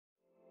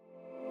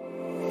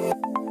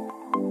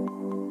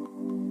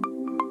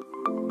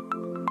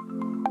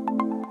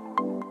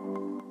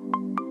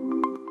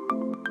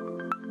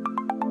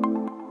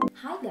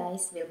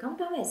guys, welcome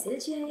to our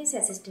SLGIS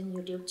Assistant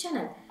YouTube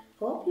channel.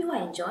 Hope you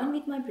are enjoying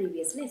with my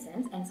previous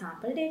lessons and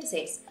sample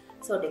datasets.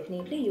 So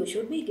definitely you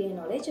should be gain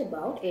knowledge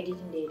about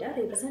editing data,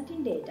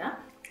 representing data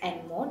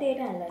and more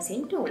data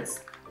analyzing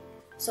tools.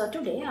 So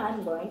today I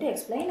am going to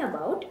explain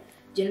about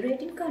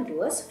generating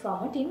contours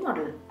from a tin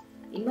model.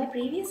 In my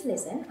previous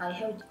lesson I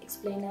have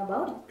explained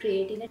about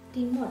creating a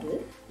tin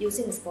model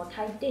using spot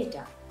height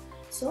data.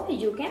 So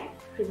you can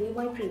review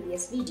my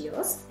previous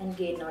videos and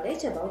gain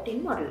knowledge about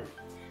tin model.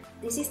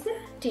 This is the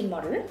tin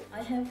model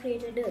I have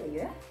created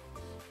earlier.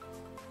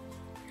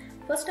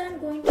 First I am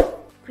going to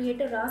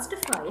create a raster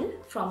file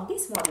from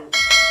this model.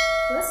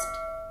 First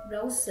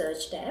browse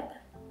search tab,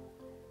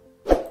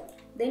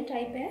 then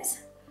type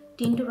as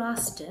tin to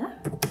raster.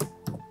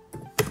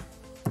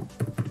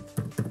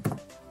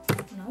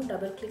 Now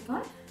double click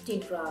on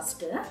tin to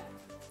raster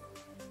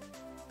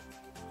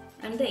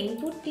and the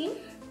input tin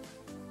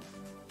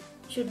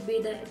should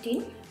be the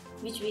tin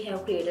which we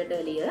have created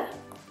earlier.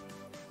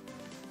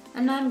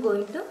 And I am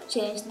going to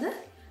change the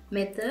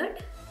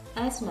method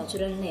as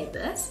natural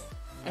neighbors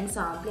and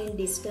sampling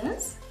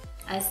distance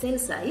as cell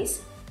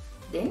size,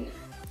 then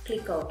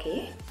click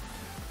OK.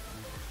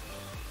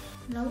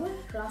 Now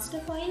a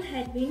raster file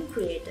had been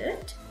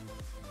created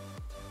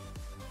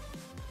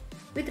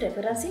with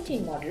referencing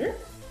tin model.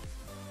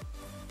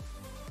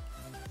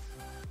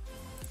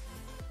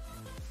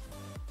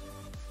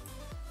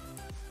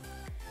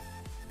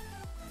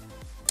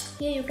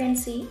 Here you can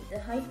see the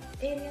height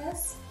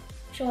areas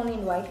shown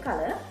in white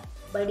color.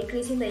 By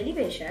decreasing the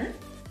elevation,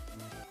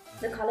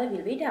 the color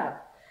will be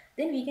dark.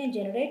 Then we can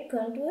generate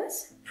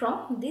contours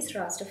from this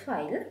raster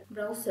file.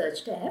 Browse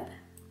search tab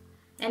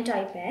and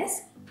type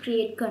as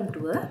create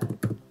contour.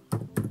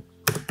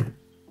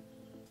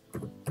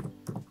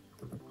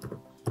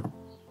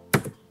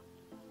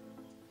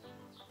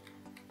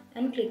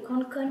 And click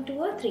on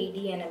contour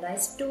 3D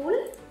analyze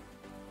tool.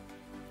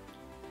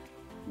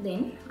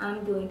 Then I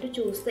am going to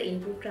choose the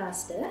input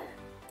raster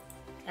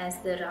as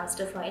the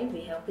raster file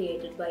we have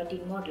created by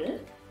tin model.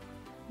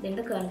 Then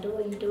the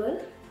contour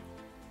interval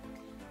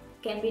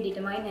can be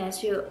determined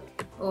as your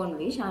own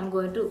wish. I am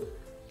going to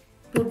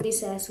put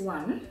this as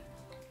 1.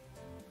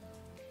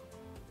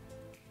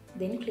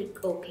 Then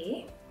click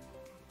OK.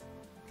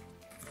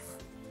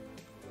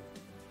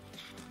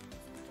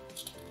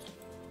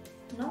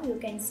 Now you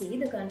can see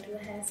the contour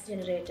has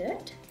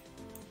generated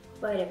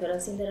by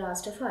referencing the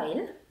raster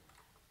file.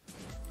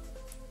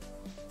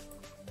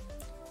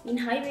 In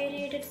high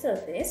variated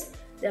surface,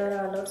 there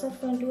are lots of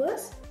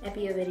contours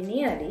appear very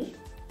nearly.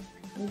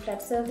 In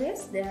flat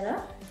surface, there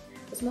are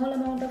a small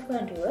amount of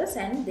contours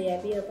and they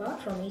appear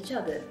apart from each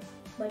other.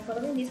 By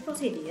following this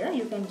procedure,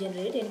 you can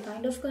generate any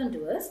kind of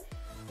contours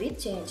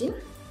with change in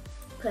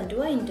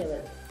contour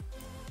interval.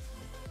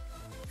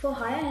 For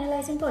higher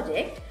analyzing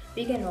project,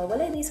 we can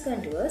overlay these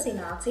contours in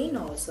ArcScene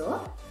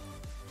also.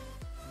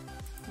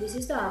 This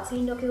is the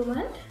ArcScene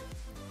document.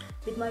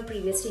 With my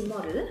previous tin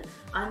model,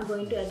 I am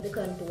going to add the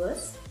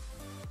contours.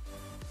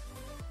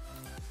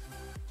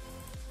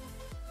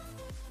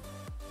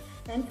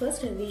 And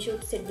first we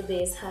should set the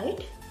base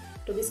height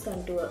to this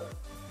contour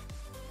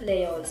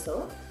layer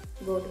also.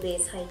 Go to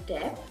base height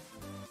tab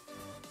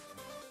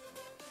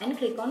and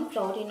click on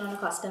plot in on a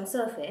custom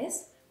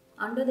surface.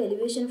 Under the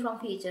elevation from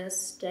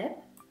features tab,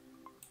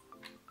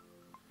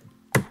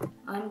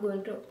 I am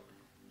going to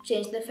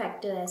change the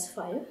factor as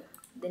 5.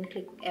 Then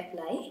click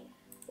apply.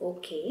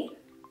 OK.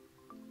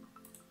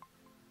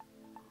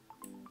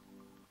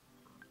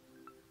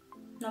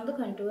 Now the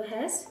contour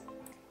has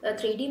a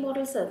 3D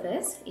model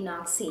surface in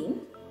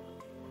ArcScene.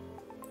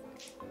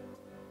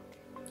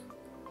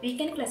 We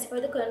can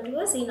classify the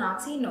contours in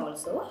ArcScene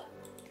also.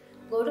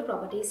 Go to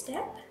Properties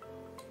tab.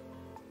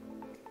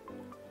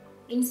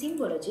 In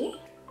Symbology,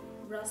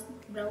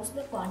 browse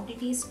the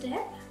Quantities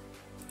tab.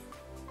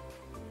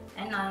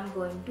 And I am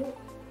going to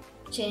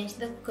change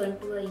the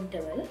contour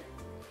interval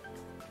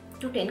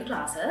to 10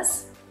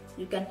 classes.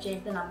 You can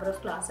change the number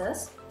of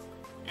classes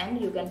and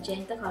you can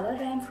change the color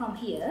ramp from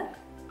here.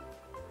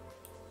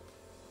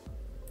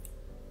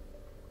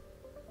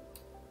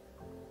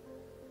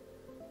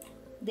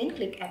 Then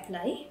click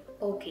apply.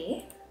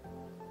 OK.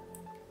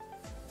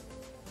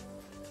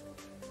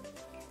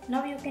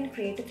 Now you can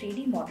create a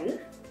 3D model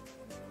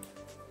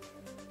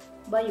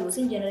by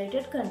using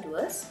generated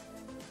contours.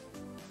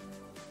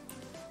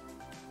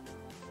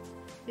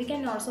 We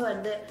can also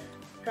add the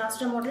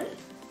raster model.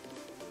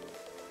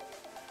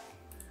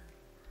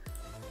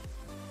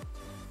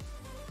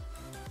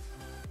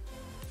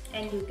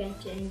 And you can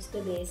change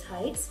the base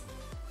heights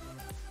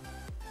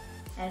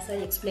as I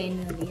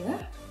explained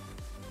earlier.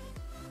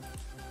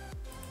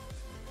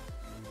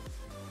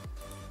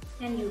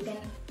 And you can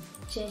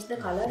change the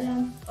color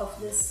ramp of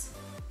this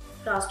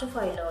raster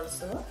file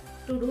also.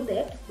 To do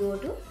that, go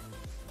to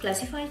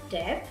Classify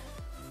tab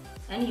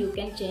and you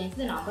can change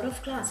the number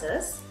of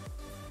classes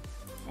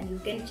and you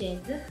can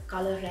change the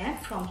color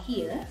ramp from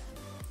here.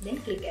 Then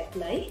click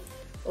apply.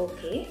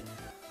 OK.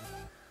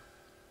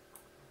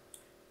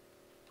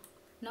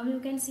 Now you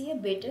can see a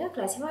better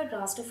classified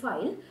raster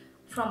file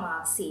from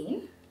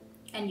ArcScene.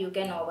 and you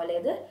can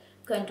overlay the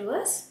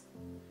contours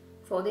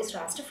for this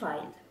raster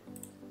file.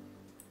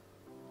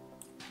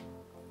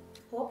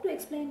 Hope to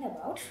explain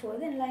about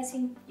further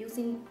analyzing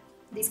using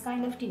this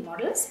kind of tin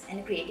models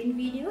and creating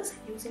videos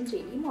using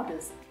 3D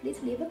models.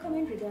 Please leave a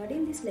comment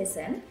regarding this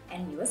lesson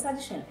and your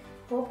suggestion.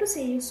 Hope to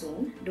see you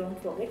soon. Don't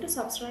forget to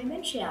subscribe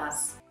and share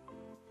us.